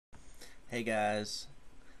Hey guys,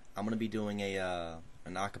 I'm gonna be doing an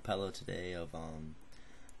acapella today of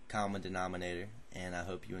Common Denominator, and I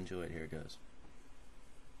hope you enjoy it. Here it goes.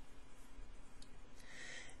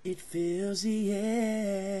 It fills the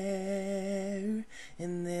air,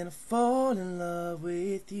 and then I fall in love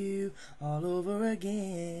with you all over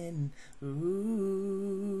again. Ooh,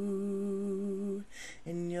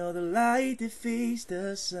 and you're the light that feeds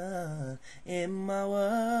the sun in my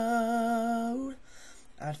world.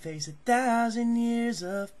 I'd face 1,000 years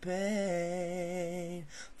of pain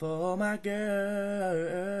for my girl.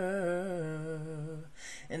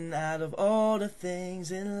 And out of all the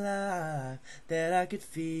things in life that I could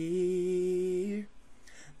fear,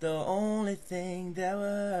 the only thing that would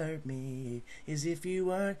hurt me is if you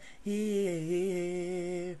weren't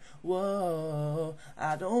here. Whoa,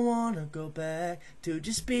 I don't wanna go back to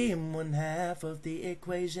just being one half of the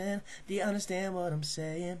equation. Do you understand what I'm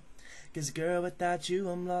saying? 'Cause girl, without you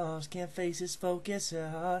I'm lost. Can't face this focus so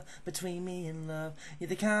hard between me and love. You're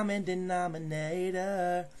the common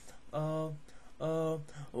denominator. Oh, oh,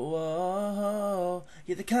 whoa.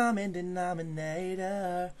 You're the common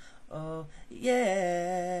denominator. Oh,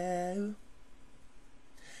 yeah.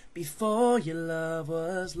 Before your love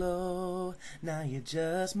was low, now you're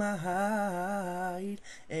just my height.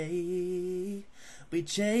 Ayy. We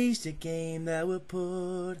chased a game that would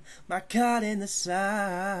put my card in the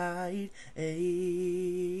side.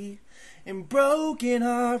 Ayy. And broken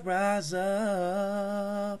heart rise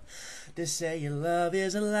up to say your love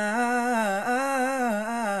is a lie.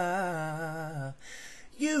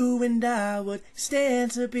 You and I would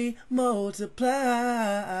stand to be multiplied.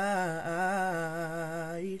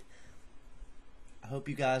 I hope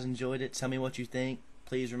you guys enjoyed it. Tell me what you think.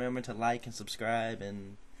 Please remember to like and subscribe,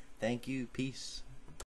 and thank you. Peace.